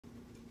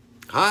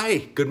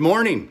Hi, good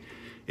morning.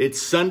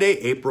 It's Sunday,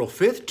 April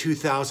 5th,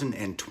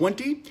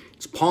 2020.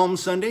 It's Palm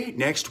Sunday.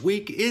 Next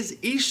week is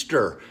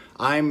Easter.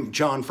 I'm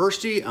John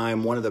Furste.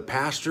 I'm one of the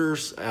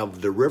pastors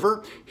of the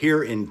River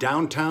here in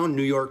downtown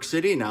New York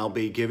City, and I'll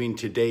be giving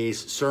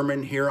today's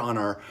sermon here on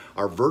our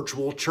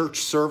virtual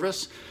church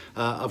service.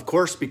 Of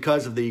course,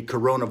 because of the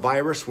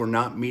coronavirus, we're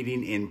not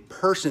meeting in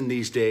person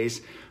these days.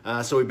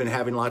 So we've been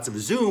having lots of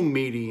Zoom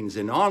meetings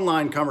and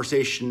online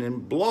conversation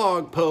and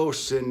blog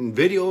posts and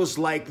videos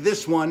like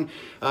this one.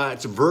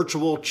 It's a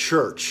virtual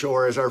church,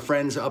 or as our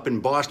friends up in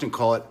Boston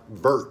call it,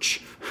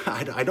 Virch.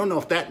 I don't know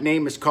if that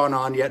name has caught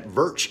on yet,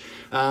 Virch.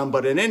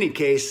 But in any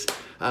case,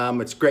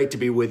 it's great to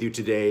be with you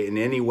today in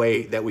any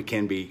way that we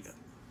can be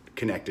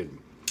connected.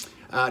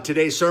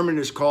 Today's sermon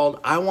is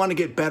called, I Want to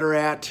Get Better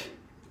at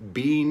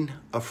Being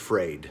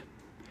Afraid.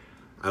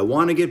 I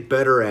want to get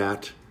better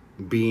at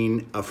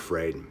being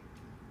afraid.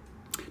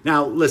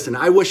 Now, listen,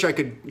 I wish I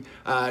could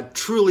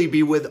truly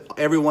be with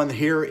everyone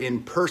here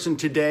in person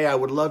today. I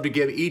would love to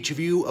give each of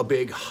you a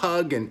big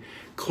hug and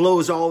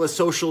close all the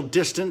social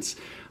distance.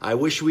 I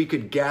wish we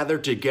could gather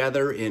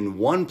together in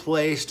one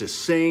place to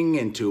sing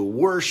and to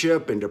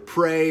worship and to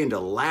pray and to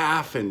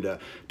laugh and to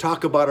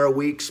talk about our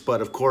weeks.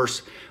 But of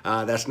course,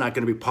 that's not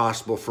going to be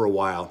possible for a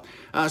while.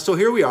 So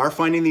here we are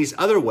finding these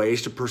other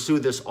ways to pursue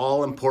this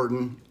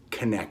all-important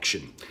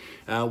connection.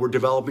 We're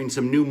developing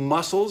some new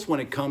muscles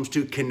when it comes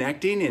to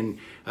connecting, and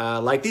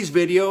like these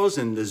videos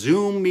and the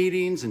Zoom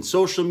meetings and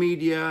social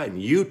media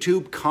and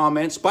YouTube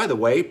comments. By the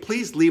way,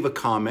 please leave a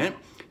comment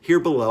here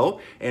below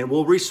and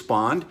we'll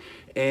respond.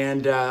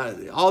 And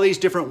all these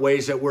different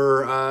ways that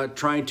we're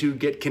trying to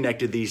get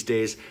connected these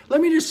days.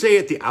 Let me just say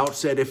at the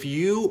outset, if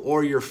you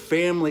or your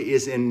family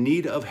is in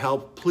need of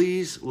help,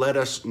 please let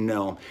us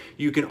know.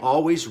 You can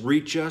always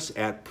reach us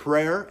at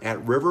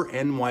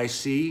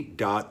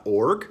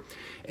prayer@rivernyc.org.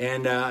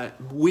 And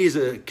we as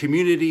a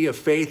community of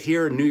faith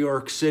here in New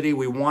York City,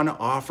 we want to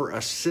offer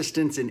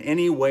assistance in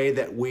any way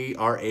that we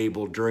are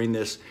able during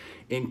this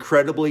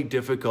incredibly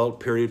difficult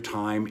period of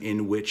time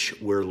in which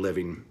we're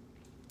living.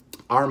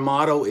 Our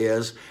motto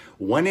is,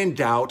 when in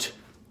doubt,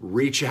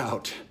 reach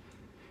out.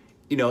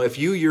 You know, if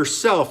you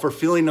yourself are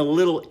feeling a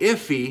little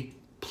iffy,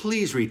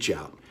 please reach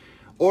out.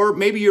 Or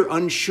maybe you're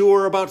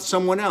unsure about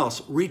someone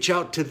else, reach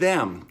out to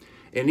them.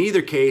 In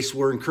either case,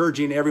 we're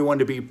encouraging everyone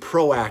to be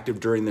proactive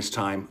during this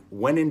time.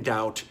 When in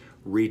doubt,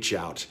 reach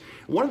out.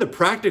 One of the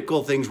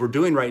practical things we're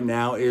doing right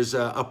now is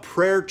a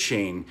prayer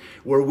chain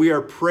where we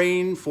are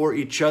praying for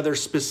each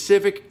other's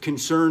specific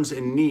concerns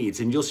and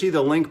needs. And you'll see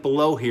the link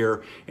below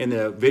here in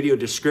the video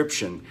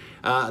description.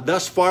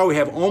 Thus far, we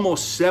have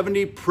almost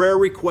 70 prayer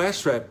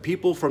requests that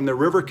people from the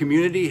River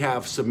community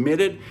have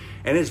submitted.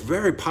 And it's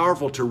very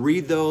powerful to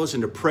read those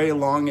and to pray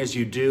along as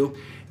you do.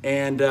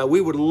 And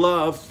we would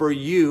love for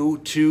you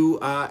to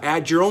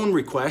add your own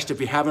request if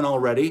you haven't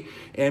already,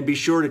 and be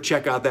sure to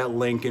check out that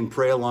link and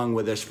pray along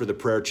with us for the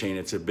prayer chain.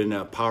 It's been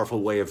a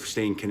powerful way of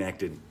staying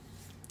connected.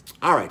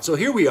 All right, so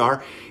here we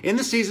are in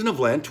the season of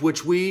Lent,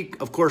 which we,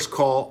 of course,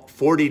 call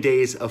 40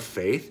 Days of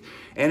Faith.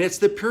 And it's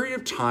the period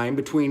of time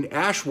between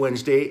Ash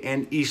Wednesday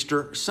and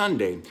Easter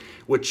Sunday,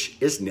 which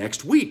is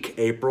next week,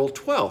 April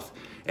 12th.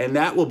 And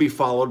that will be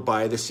followed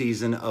by the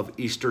season of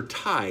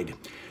Eastertide.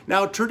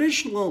 Now,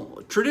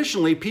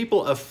 traditionally,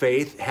 people of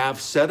faith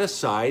have set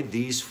aside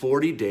these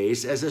 40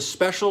 days as a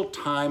special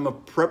time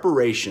of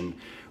preparation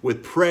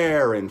with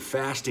prayer and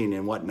fasting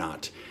and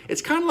whatnot.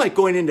 It's kind of like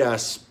going into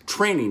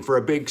training for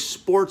a big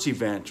sports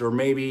event, or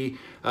maybe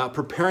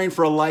preparing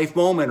for a life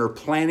moment or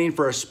planning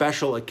for a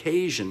special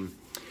occasion.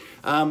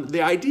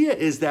 The idea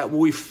is that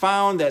we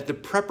found that the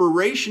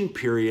preparation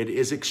period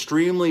is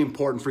extremely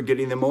important for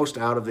getting the most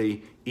out of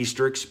the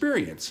Easter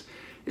experience.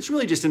 It's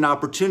really just an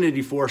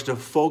opportunity for us to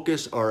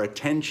focus our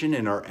attention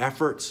and our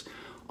efforts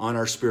on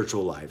our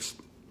spiritual lives.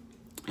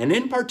 And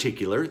in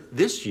particular,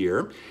 this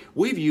year,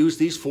 we've used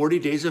these 40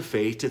 days of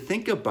faith to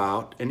think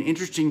about an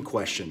interesting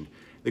question.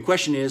 The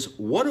question is,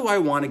 what do I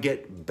want to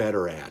get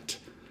better at?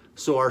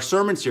 So our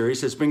sermon series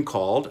has been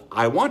called,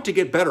 I Want to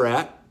Get Better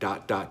at ...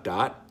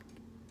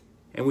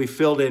 And we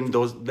filled in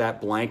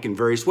that blank in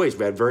various ways.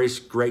 We've had various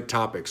great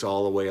topics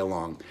all the way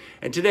along.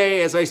 And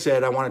today, as I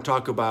said, I want to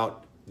talk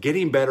about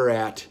getting better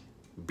at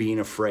being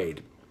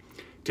afraid.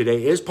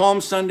 Today is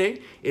Palm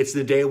Sunday. It's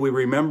the day we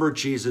remember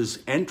Jesus'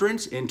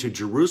 entrance into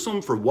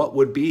Jerusalem for what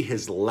would be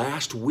his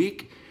last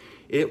week.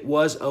 It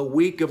was a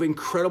week of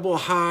incredible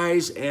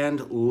highs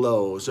and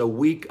lows, a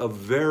week of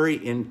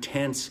very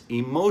intense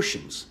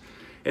emotions.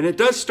 And it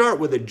does start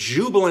with a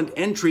jubilant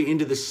entry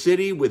into the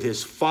city with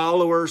his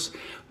followers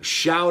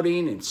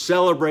shouting and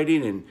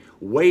celebrating and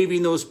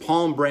waving those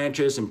palm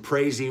branches and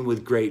praising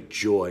with great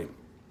joy.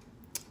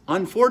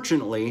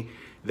 Unfortunately,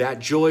 that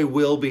joy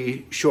will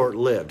be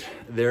short-lived.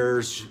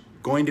 There's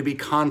going to be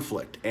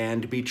conflict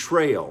and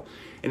betrayal.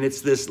 And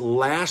it's this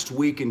last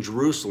week in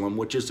Jerusalem,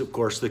 which is, of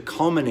course, the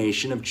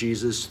culmination of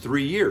Jesus'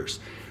 3 years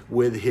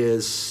with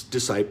his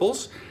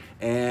disciples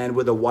and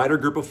with a wider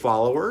group of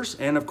followers,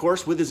 and of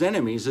course with his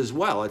enemies as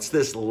well. It's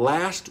this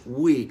last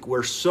week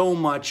where so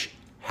much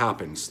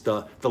happens,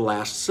 the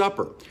Last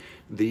Supper.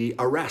 the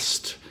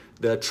arrest,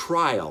 the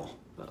trial,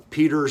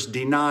 Peter's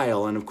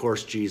denial, and of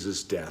course,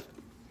 Jesus' death.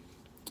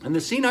 And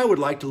the scene I would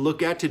like to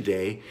look at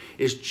today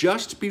is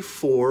just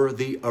before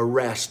the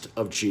arrest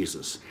of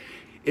Jesus.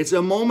 It's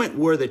a moment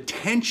where the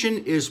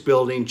tension is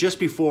building just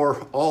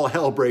before all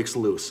hell breaks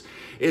loose.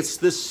 It's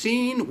the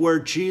scene where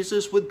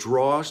Jesus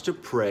withdraws to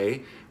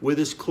pray with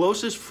his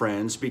closest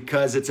friends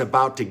because it's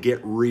about to get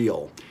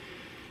real.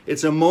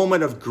 It's a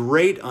moment of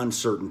great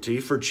uncertainty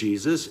for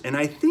Jesus, and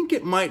I think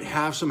it might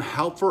have some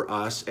help for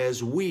us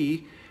as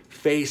we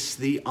face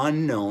the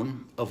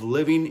unknown of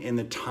living in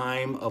the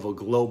time of a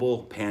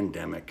global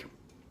pandemic.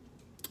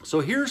 So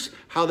here's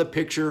how the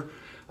picture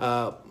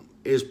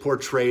is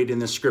portrayed in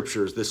the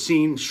scriptures, the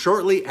scene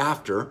shortly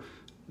after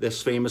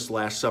this famous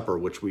Last Supper,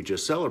 which we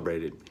just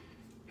celebrated.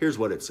 Here's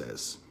what it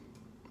says.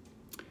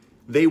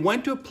 They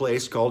went to a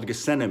place called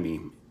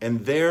Gethsemane,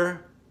 and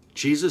there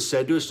Jesus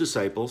said to his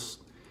disciples,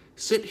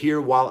 "Sit here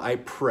while I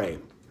pray."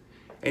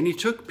 And he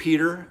took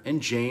Peter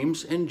and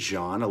James and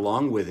John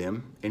along with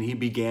him, and he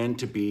began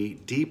to be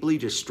deeply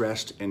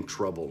distressed and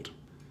troubled.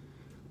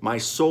 "My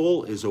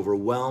soul is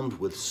overwhelmed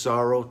with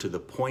sorrow to the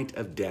point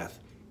of death,"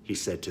 he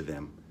said to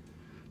them.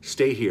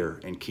 "Stay here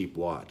and keep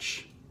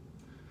watch."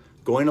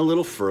 Going a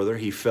little further,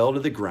 he fell to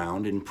the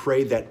ground and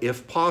prayed that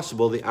if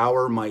possible, the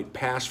hour might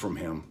pass from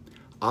him.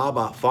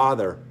 "Abba,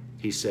 Father,"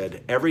 he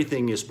said,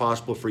 "everything is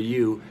possible for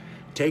you.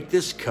 Take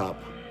this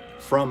cup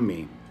from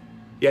me.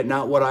 Yet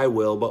not what I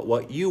will, but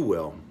what you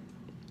will."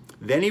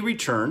 Then he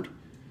returned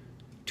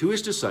to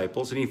his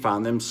disciples and he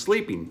found them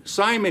sleeping.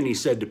 "Simon," he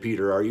said to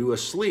Peter, "are you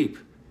asleep?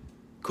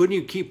 Couldn't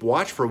you keep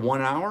watch for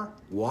 1 hour?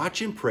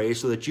 Watch and pray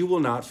so that you will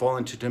not fall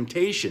into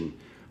temptation.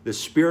 The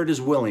spirit is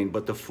willing,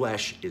 but the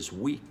flesh is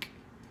weak."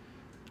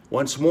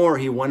 Once more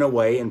he went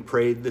away and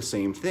prayed the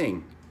same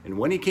thing. And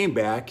when he came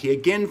back, he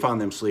again found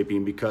them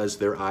sleeping because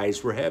their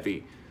eyes were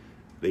heavy.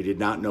 They did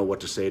not know what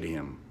to say to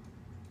him.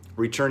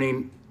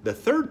 Returning the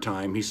third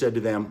time, he said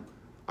to them,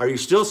 "Are you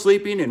still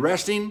sleeping and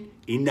resting?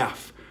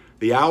 Enough.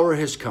 The hour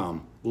has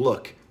come.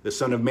 Look, the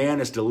Son of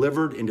Man is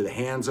delivered into the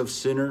hands of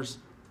sinners.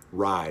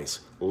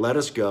 Rise, let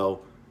us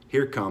go.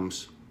 Here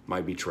comes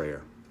my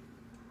betrayer."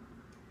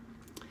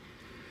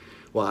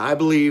 Well, I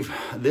believe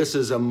this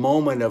is a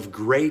moment of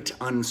great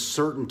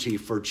uncertainty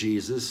for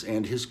Jesus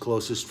and his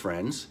closest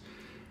friends.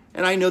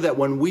 And I know that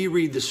when we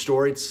read the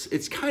story,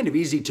 it's kind of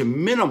easy to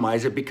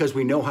minimize it because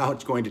we know how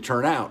it's going to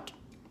turn out.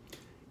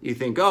 You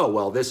think, oh,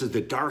 well, this is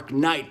the dark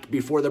night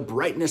before the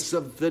brightness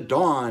of the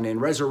dawn and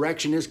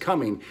resurrection is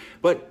coming.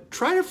 But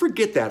try to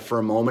forget that for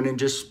a moment and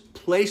just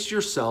place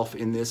yourself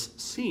in this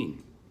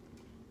scene.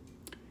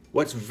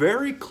 What's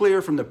very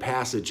clear from the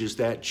passage is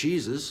that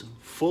Jesus,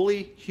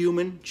 fully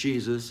human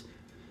Jesus,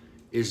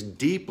 is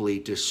deeply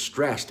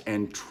distressed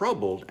and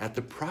troubled at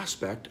the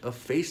prospect of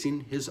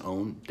facing his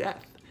own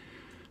death.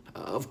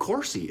 Of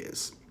course he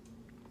is.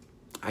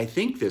 I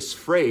think this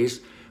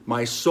phrase,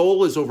 "My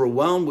soul is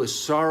overwhelmed with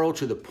sorrow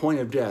to the point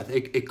of death,"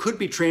 it could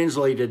be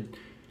translated,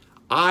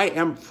 "I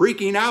am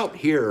freaking out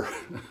here,"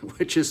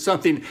 which is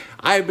something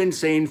I've been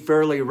saying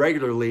fairly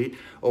regularly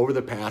over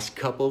the past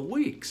couple of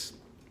weeks.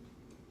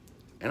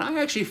 And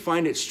I actually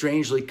find it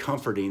strangely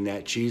comforting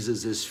that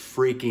Jesus is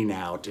freaking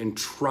out and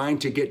trying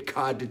to get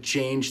God to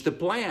change the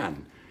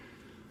plan.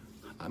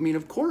 I mean,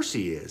 of course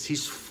he is.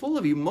 He's full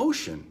of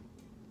emotion,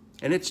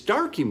 and it's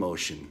dark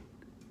emotion.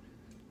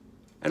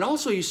 And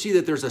also you see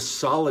that there's a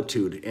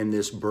solitude in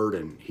this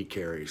burden he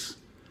carries.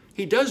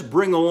 He does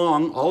bring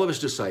along all of his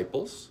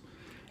disciples,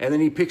 and then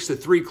he picks the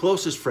 3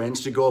 closest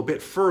friends to go a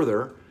bit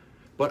further,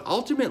 but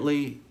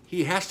ultimately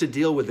he has to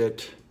deal with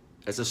it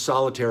as a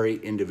solitary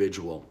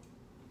individual.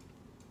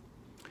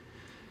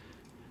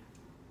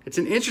 It's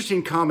an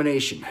interesting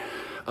combination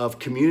of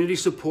community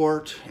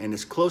support and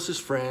his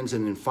closest friends,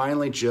 and then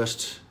finally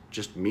just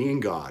me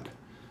and God.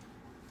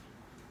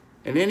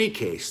 In any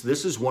case,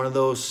 this is one of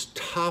those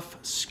tough,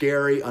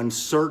 scary,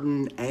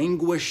 uncertain,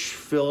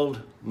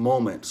 anguish-filled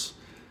moments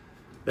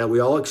that we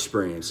all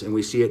experience, and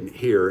we see it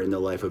here in the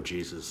life of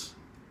Jesus.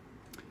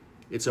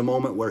 It's a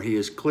moment where he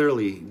is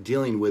clearly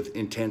dealing with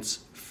intense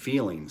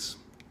feelings,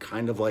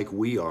 kind of like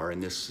we are in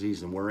this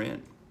season we're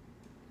in.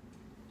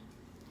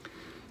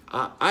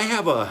 I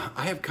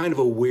have kind of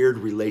a weird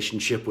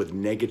relationship with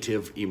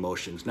negative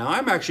emotions. Now,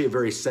 I'm actually a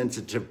very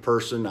sensitive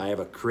person. I have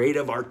a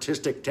creative,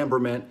 artistic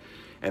temperament,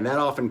 and that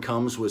often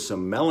comes with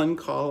some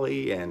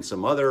melancholy and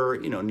some other,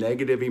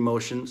 negative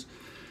emotions.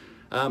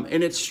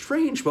 And it's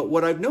strange, but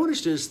what I've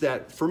noticed is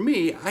that for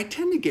me, I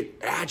tend to get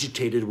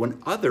agitated when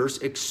others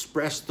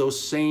express those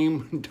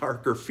same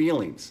darker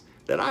feelings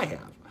that I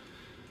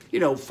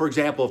have. For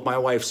example, if my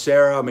wife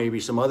Sarah, maybe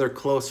some other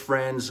close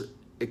friends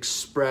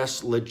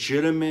express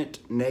legitimate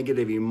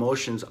negative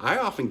emotions, I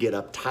often get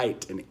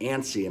uptight and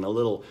antsy and a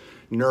little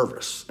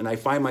nervous. And I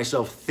find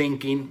myself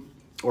thinking,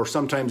 or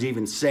sometimes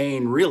even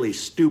saying really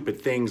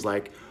stupid things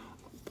like,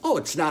 "Oh,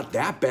 it's not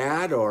that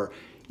bad," or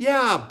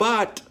 "Yeah,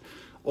 but,"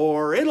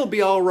 or "It'll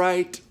be all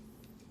right,"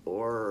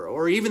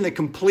 or even the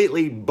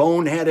completely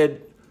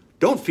boneheaded,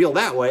 "Don't feel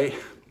that way."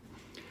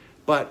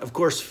 But of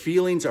course,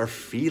 feelings are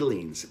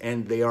feelings,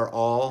 and they are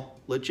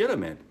all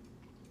legitimate.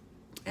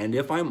 And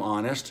if I'm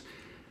honest,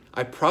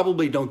 I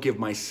probably don't give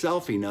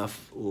myself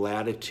enough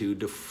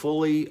latitude to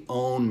fully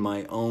own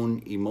my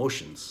own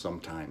emotions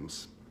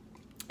sometimes.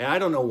 And I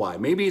don't know why.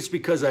 Maybe it's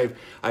because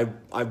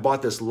I've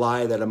bought this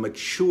lie that a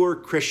mature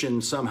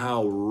Christian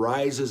somehow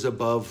rises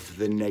above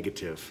the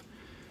negative,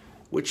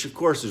 which of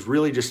course is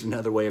really just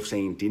another way of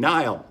saying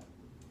denial.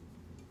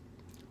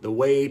 The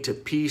way to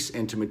peace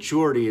and to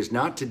maturity is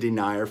not to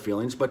deny our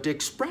feelings, but to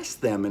express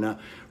them in a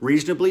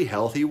reasonably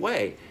healthy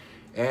way.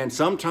 And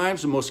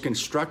sometimes the most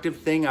constructive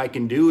thing I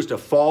can do is to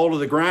fall to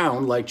the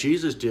ground like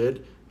Jesus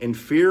did in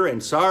fear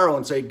and sorrow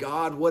and say,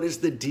 God, what is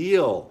the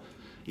deal?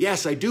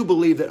 Yes, I do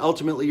believe that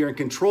ultimately you're in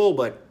control,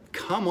 but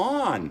come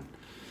on.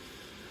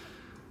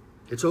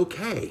 It's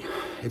okay.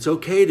 It's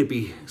okay to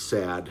be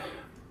sad,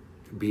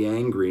 to be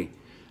angry,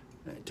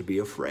 to be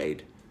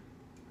afraid.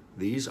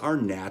 These are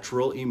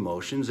natural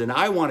emotions, and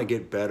I want to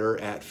get better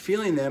at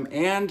feeling them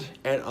and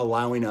at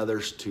allowing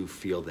others to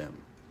feel them.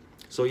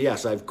 So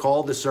yes, I've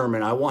called the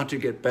sermon, I want to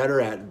get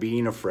better at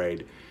being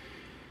afraid.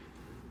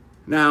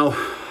 Now,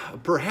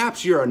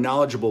 perhaps you're a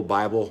knowledgeable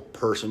Bible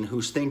person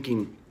who's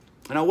thinking,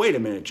 now wait a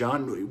minute,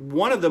 John,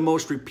 one of the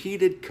most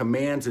repeated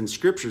commands in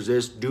scriptures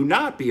is, do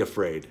not be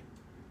afraid.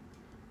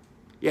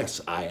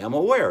 Yes, I am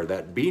aware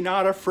that be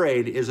not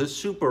afraid is a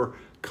super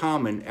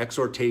common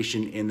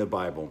exhortation in the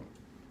Bible.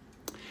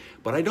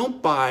 But I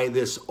don't buy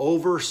this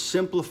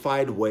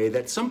oversimplified way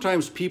that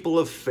sometimes people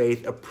of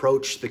faith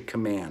approach the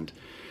command.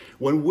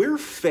 When we're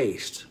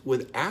faced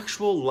with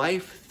actual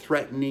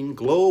life-threatening,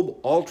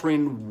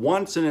 globe-altering,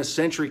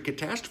 once-in-a-century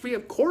catastrophe,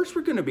 of course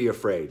we're going to be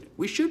afraid.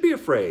 We should be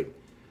afraid.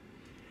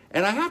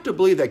 And I have to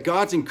believe that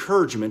God's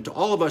encouragement to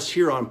all of us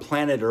here on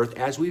planet Earth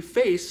as we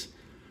face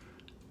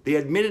the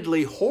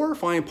admittedly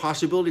horrifying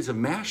possibilities of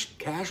mass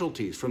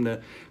casualties from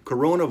the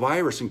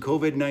coronavirus and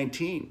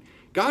COVID-19,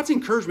 God's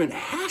encouragement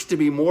has to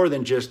be more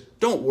than just,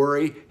 don't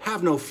worry,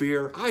 have no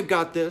fear, I've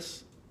got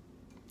this.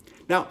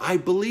 Now, I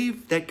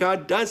believe that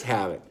God does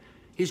have it.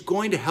 He's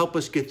going to help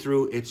us get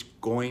through. It's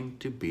going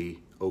to be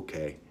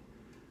okay.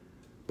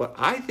 But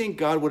I think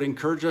God would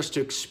encourage us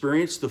to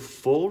experience the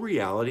full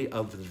reality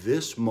of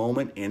this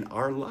moment in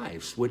our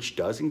lives, which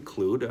does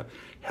include a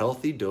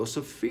healthy dose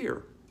of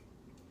fear.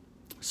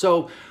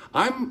 So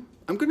I'm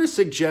going to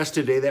suggest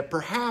today that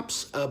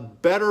perhaps a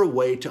better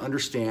way to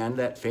understand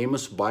that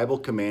famous Bible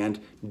command,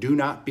 do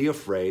not be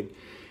afraid,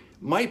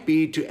 might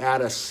be to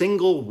add a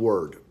single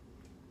word.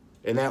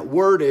 And that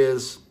word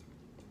is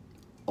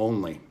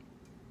only.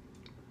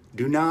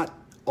 Do not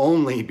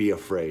only be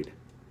afraid.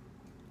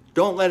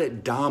 Don't let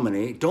it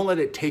dominate. Don't let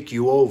it take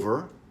you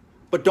over.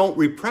 But don't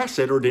repress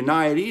it or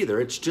deny it either.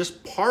 It's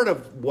just part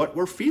of what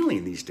we're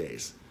feeling these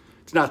days.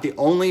 It's not the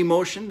only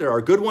emotion. There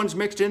are good ones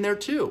mixed in there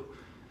too.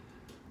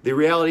 The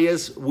reality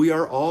is we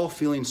are all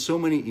feeling so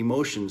many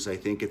emotions, I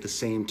think, at the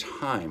same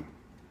time.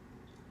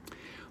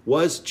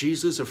 Was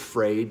Jesus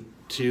afraid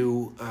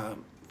to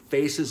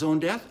face his own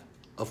death?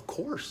 Of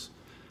course.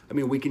 I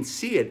mean, we can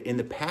see it in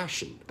the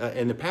Passion,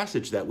 in the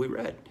passage that we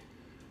read.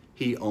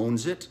 He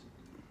owns it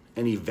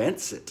and he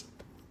vents it.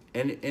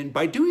 And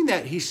by doing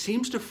that, he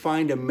seems to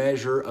find a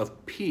measure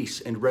of peace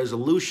and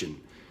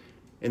resolution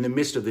in the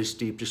midst of this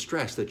deep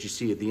distress that you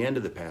see at the end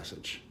of the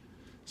passage.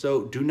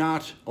 So do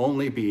not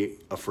only be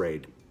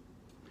afraid.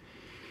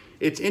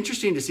 It's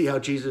interesting to see how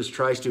Jesus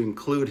tries to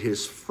include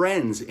his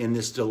friends in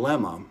this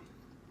dilemma,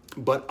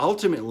 but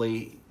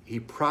ultimately he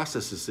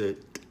processes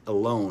it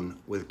alone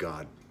with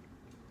God.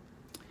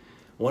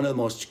 One of the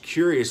most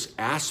curious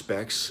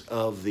aspects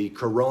of the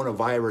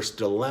coronavirus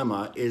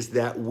dilemma is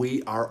that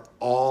we are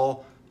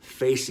all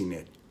facing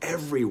it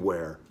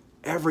everywhere.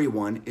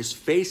 Everyone is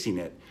facing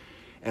it.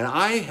 And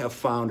I have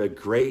found a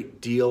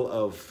great deal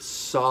of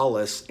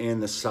solace in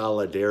the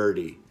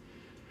solidarity.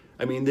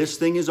 I mean, this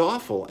thing is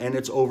awful and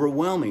it's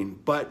overwhelming,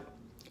 but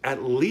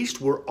at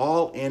least we're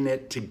all in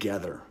it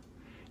together.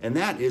 And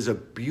that is a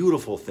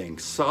beautiful thing,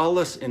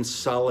 solace and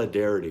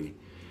solidarity.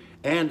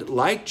 And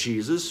like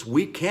Jesus,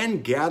 we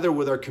can gather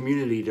with our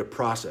community to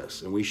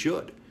process, and we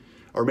should.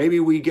 Or maybe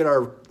we get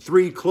our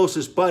 3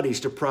 closest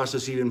buddies to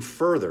process even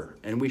further,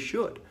 and we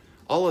should.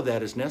 All of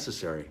that is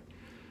necessary.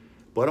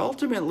 But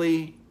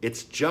ultimately,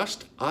 it's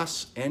just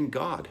us and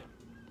God.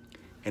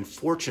 And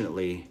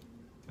fortunately,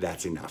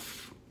 that's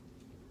enough.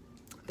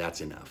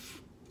 That's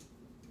enough.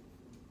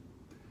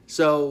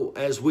 So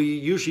as we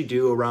usually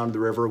do around the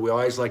river, we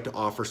always like to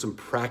offer some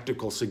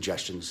practical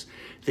suggestions,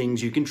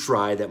 things you can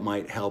try that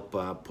might help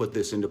put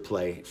this into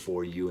play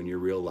for you in your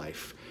real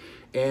life.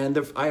 And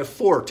I have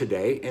 4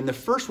 today, and the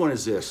first one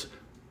is this: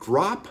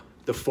 drop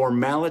the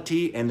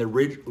formality and the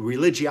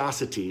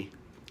religiosity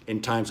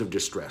in times of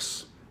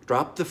distress.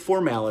 Drop the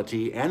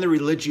formality and the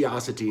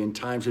religiosity in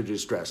times of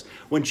distress.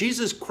 When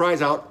Jesus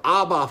cries out,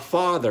 Abba,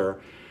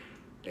 Father,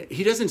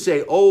 he doesn't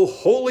say, oh,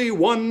 Holy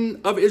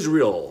One of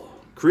Israel,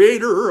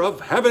 Creator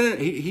of heaven.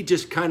 He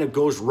just kind of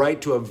goes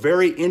right to a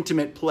very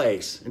intimate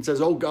place and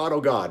says, oh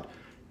God,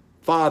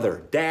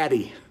 Father,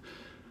 Daddy.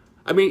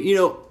 I mean, you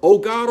know, oh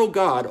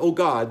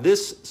God,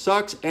 this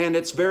sucks and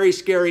it's very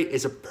scary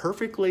is a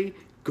perfectly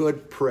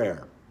good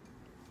prayer.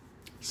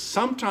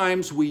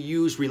 Sometimes we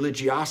use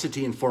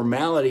religiosity and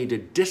formality to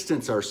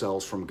distance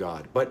ourselves from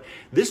God, but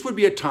this would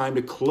be a time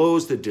to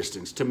close the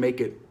distance, to make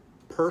it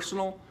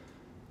personal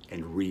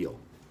and real.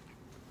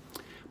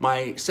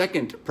 My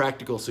second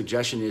practical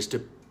suggestion is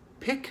to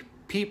pick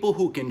people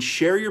who can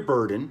share your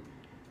burden,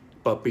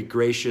 but be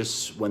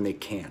gracious when they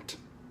can't.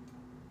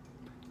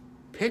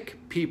 Pick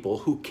people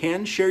who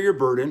can share your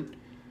burden,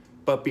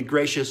 but be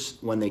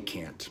gracious when they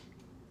can't.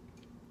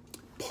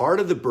 Part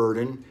of the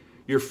burden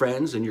your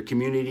friends and your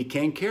community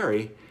can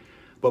carry,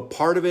 but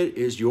part of it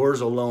is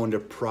yours alone to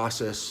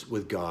process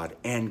with God,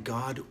 and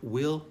God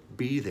will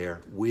be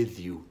there with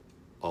you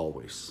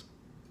always.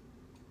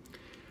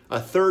 A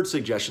third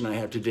suggestion I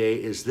have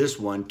today is this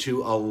one: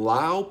 to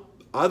allow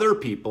other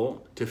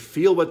people to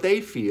feel what they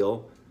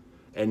feel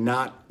and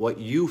not what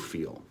you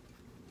feel.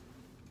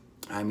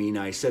 I mean,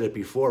 I said it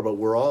before, but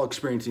we're all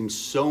experiencing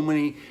so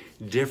many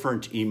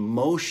different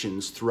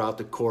emotions throughout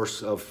the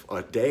course of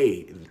a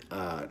day.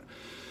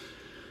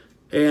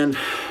 And,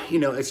 you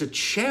know, it's a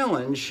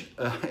challenge.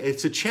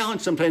 It's a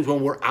challenge sometimes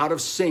when we're out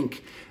of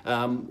sync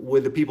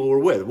with the people we're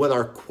with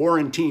our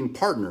quarantine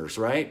partners,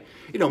 right?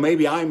 You know,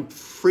 maybe I'm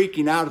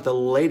freaking out at the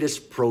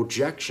latest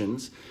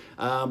projections,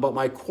 but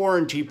my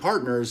quarantine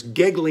partner is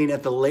giggling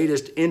at the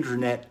latest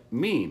internet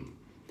meme.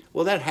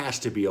 Well, that has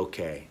to be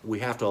okay.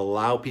 We have to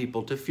allow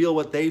people to feel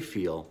what they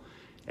feel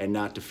and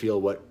not to feel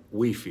what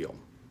we feel.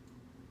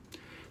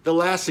 The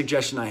last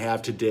suggestion I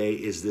have today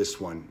is this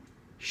one: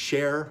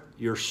 share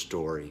your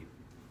story.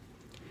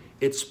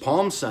 It's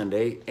Palm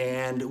Sunday,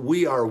 and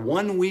we are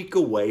 1 week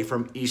away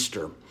from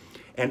Easter.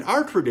 And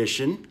our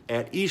tradition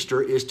at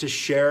Easter is to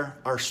share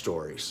our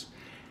stories.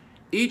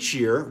 Each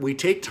year, we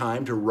take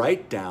time to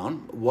write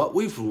down what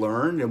we've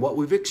learned and what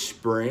we've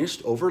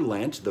experienced over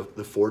Lent,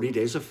 the 40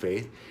 days of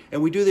faith.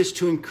 And we do this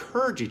to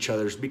encourage each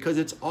other, because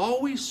it's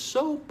always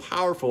so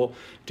powerful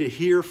to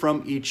hear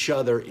from each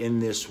other in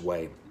this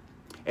way.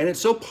 And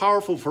it's so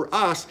powerful for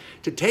us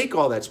to take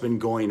all that's been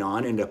going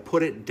on and to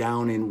put it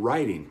down in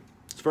writing.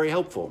 It's very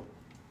helpful.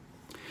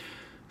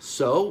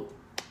 So,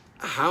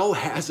 how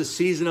has the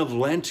season of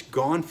Lent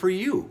gone for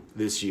you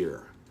this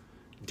year?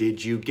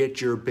 Did you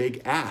get your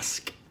big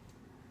ask?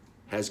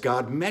 Has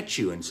God met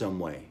you in some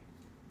way?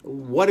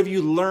 What have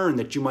you learned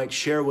that you might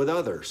share with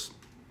others?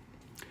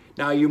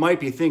 Now, you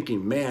might be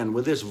thinking, man,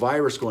 with this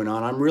virus going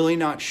on, I'm really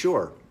not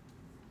sure.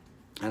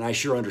 And I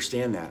sure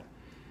understand that.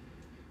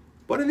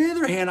 But on the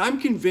other hand, I'm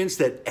convinced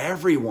that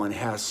everyone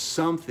has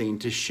something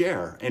to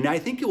share. And I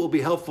think it will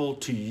be helpful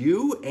to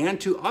you and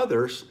to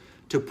others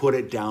to put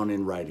it down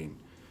in writing.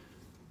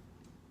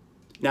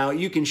 Now,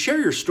 you can share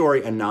your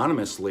story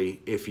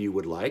anonymously if you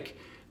would like,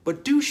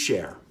 but do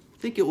share. I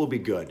think it will be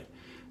good.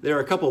 There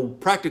are a couple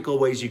practical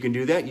ways you can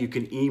do that. You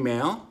can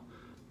email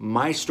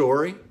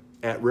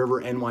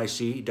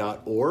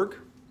mystory@rivernyc.org,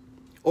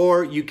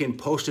 or you can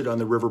post it on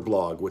the River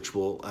blog, which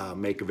we'll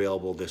make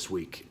available this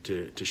week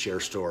to share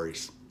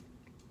stories.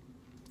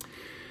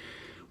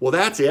 Well,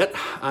 that's it.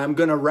 I'm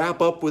going to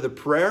wrap up with a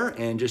prayer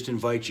and just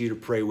invite you to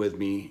pray with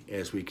me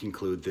as we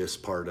conclude this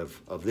part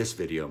of this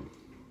video.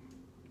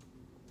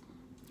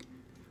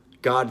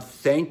 God,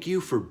 thank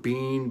you for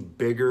being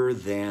bigger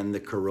than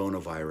the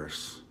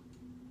coronavirus.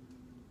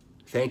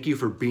 Thank you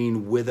for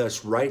being with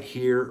us right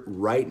here,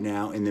 right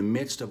now, in the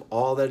midst of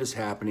all that is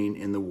happening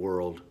in the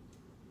world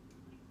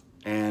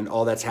and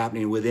all that's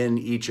happening within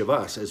each of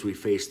us as we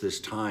face this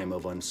time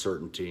of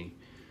uncertainty.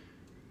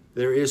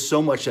 There is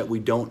so much that we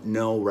don't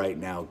know right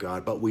now,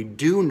 God, but we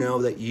do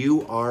know that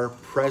you are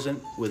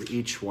present with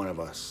each one of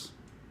us.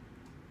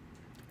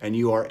 And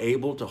you are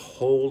able to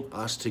hold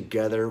us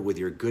together with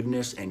your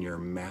goodness and your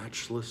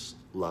matchless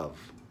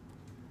love,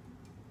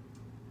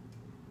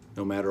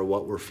 no matter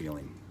what we're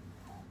feeling.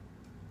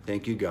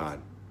 Thank you, God,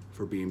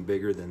 for being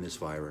bigger than this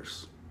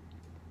virus.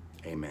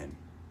 Amen.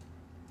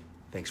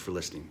 Thanks for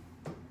listening.